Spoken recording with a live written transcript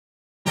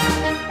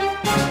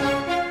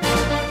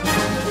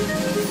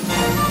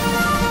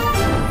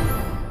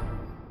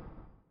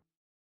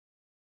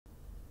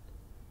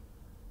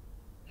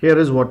Here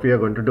is what we are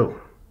going to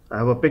do. I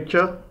have a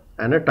picture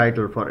and a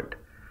title for it.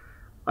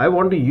 I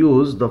want to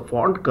use the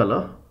font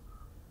color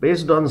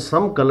based on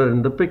some color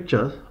in the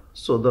picture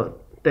so the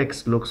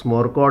text looks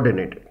more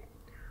coordinated.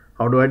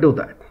 How do I do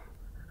that?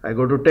 I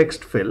go to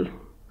text fill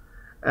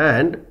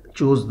and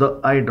choose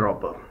the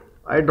eyedropper.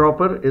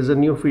 Eyedropper is a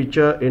new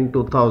feature in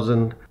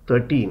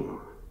 2013.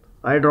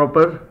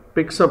 Eyedropper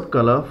picks up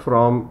color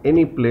from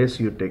any place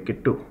you take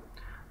it to.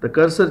 The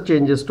cursor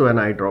changes to an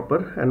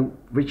eyedropper and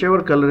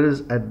whichever color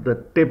is at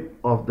the tip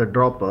of the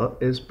dropper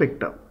is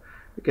picked up.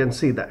 You can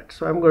see that.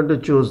 So I'm going to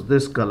choose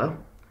this color.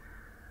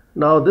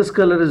 Now this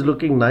color is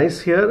looking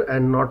nice here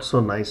and not so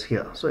nice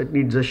here. So it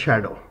needs a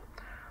shadow.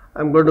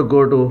 I'm going to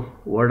go to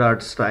Word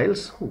Art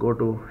Styles, go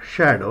to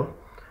Shadow,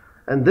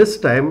 and this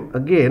time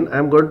again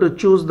I'm going to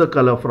choose the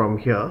color from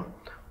here,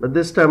 but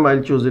this time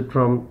I'll choose it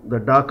from the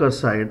darker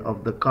side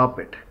of the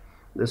carpet.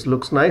 This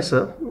looks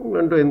nicer. I'm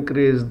going to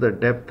increase the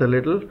depth a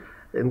little,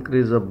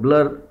 increase the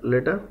blur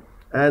little,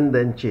 and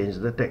then change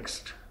the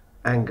text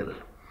angle.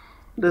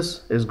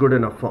 This is good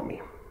enough for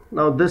me.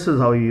 Now this is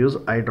how you use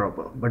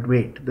eyedropper. But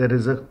wait, there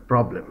is a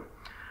problem.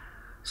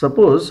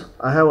 Suppose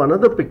I have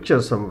another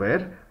picture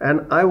somewhere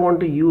and I want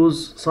to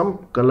use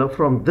some color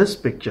from this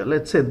picture,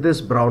 let's say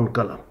this brown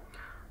color.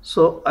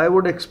 So I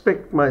would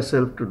expect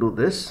myself to do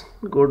this,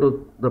 go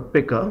to the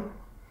picker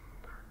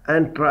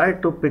and try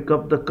to pick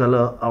up the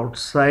color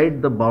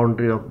outside the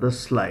boundary of the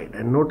slide,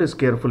 and notice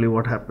carefully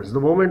what happens. The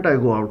moment I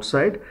go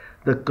outside,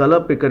 the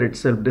color picker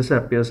itself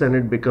disappears and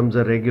it becomes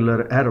a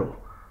regular arrow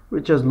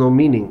which has no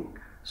meaning.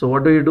 So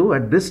what do?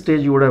 At this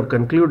stage you would have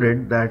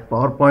concluded that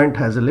PowerPoint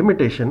has a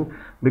limitation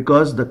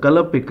because the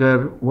color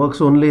picker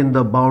works only in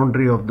the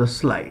boundary of the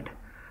slide.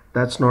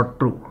 That's not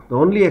true. The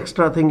only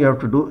extra thing you have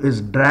to do is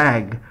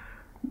drag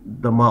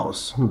the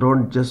mouse.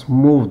 Don't just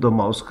move the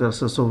mouse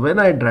cursor. So when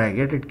I drag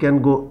it, it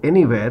can go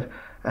anywhere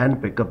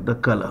and pick up the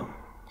color.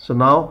 So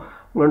now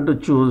I'm going to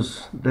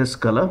choose this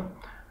color.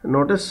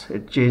 Notice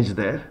it changed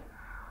there.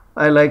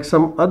 I like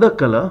some other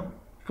color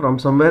from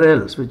somewhere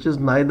else which is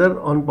neither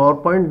on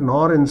PowerPoint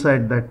nor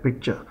inside that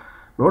picture.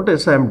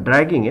 Notice I'm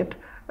dragging it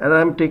and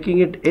I'm taking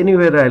it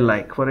anywhere I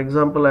like. For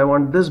example, I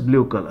want this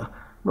blue color.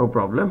 No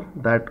problem,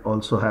 that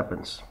also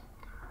happens.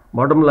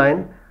 Bottom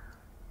line,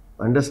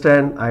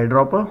 understand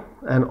eyedropper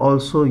and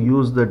also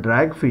use the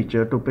drag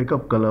feature to pick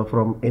up color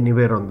from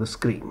anywhere on the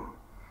screen.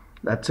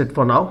 That's it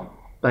for now.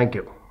 Thank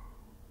you.